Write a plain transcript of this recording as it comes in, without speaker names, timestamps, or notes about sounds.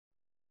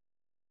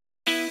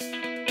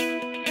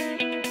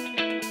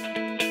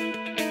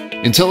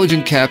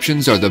Intelligent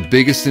captions are the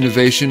biggest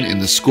innovation in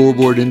the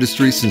scoreboard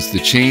industry since the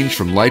change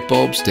from light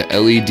bulbs to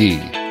LED.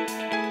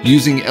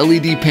 Using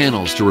LED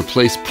panels to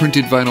replace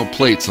printed vinyl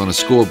plates on a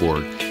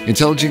scoreboard,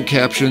 intelligent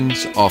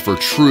captions offer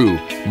true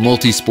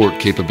multi-sport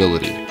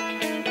capability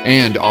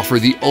and offer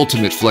the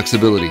ultimate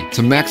flexibility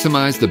to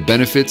maximize the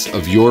benefits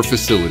of your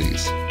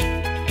facilities.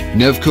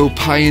 Nevco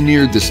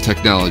pioneered this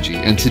technology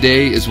and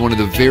today is one of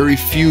the very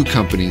few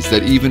companies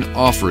that even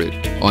offer it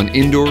on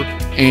indoor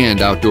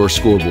and outdoor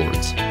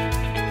scoreboards.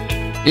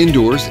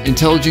 Indoors,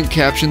 intelligent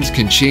captions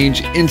can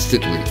change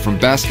instantly from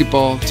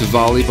basketball to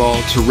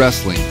volleyball to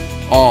wrestling,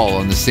 all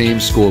on the same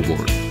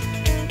scoreboard.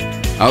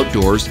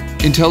 Outdoors,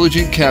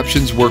 intelligent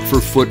captions work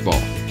for football,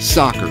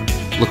 soccer,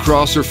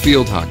 lacrosse or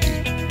field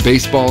hockey,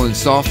 baseball and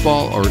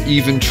softball, or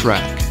even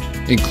track,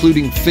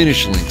 including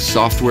FinishLink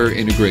software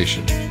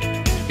integration.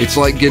 It's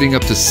like getting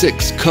up to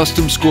 6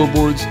 custom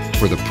scoreboards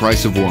for the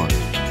price of one.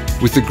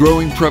 With the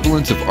growing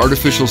prevalence of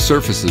artificial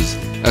surfaces,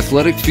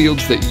 athletic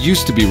fields that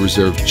used to be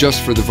reserved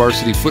just for the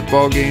varsity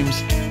football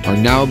games are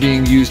now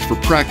being used for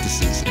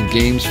practices and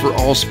games for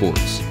all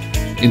sports.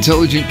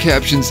 Intelligent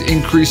captions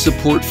increase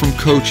support from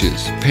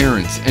coaches,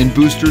 parents, and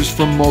boosters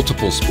from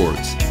multiple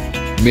sports.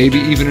 Maybe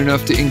even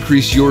enough to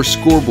increase your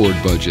scoreboard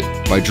budget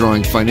by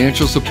drawing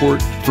financial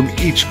support from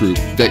each group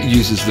that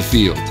uses the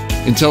field.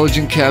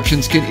 Intelligent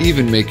captions can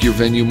even make your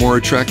venue more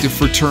attractive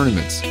for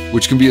tournaments,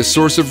 which can be a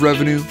source of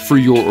revenue for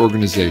your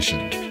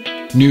organization.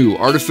 New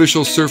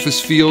artificial surface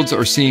fields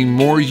are seeing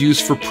more use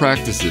for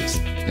practices,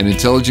 and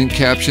intelligent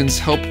captions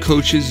help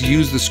coaches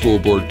use the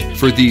scoreboard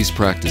for these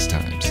practice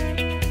times.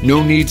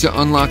 No need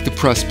to unlock the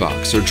press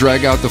box or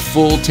drag out the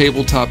full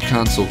tabletop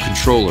console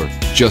controller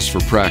just for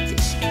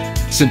practice.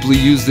 Simply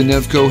use the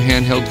Nevco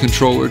handheld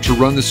controller to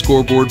run the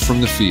scoreboard from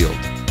the field.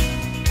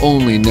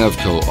 Only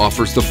Nevco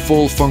offers the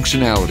full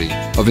functionality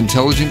of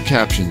intelligent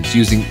captions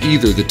using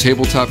either the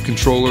tabletop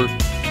controller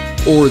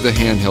or the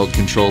handheld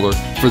controller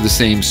for the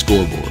same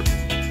scoreboard.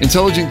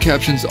 Intelligent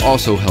captions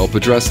also help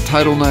address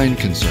Title IX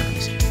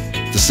concerns.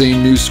 The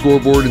same new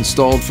scoreboard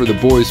installed for the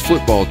boys'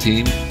 football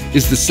team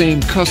is the same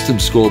custom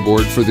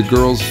scoreboard for the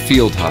girls'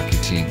 field hockey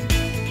team.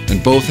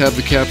 And both have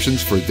the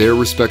captions for their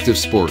respective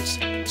sports,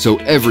 so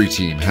every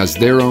team has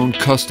their own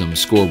custom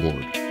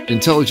scoreboard.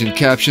 Intelligent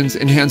captions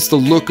enhance the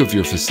look of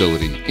your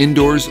facility,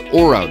 indoors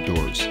or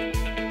outdoors.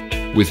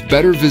 With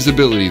better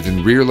visibility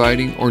than rear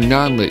lighting or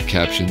non-lit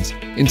captions,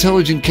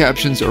 intelligent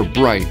captions are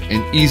bright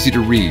and easy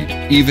to read,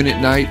 even at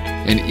night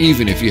and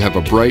even if you have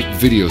a bright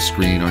video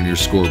screen on your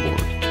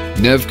scoreboard.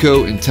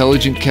 Nevco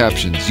intelligent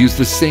captions use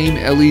the same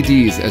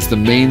LEDs as the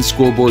main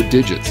scoreboard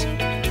digits,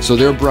 so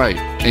they're bright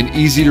and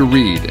easy to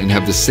read and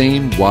have the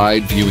same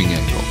wide viewing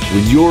angle.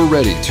 When you're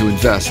ready to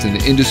invest in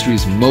the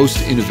industry's most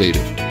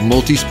innovative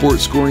multi-sport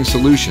scoring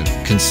solution,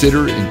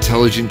 consider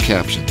intelligent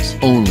captions,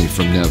 only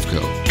from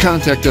Nevco.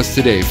 Contact us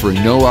today for a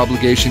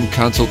no-obligation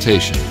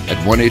consultation at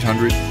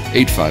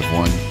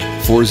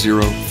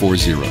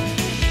 1-800-851-4040.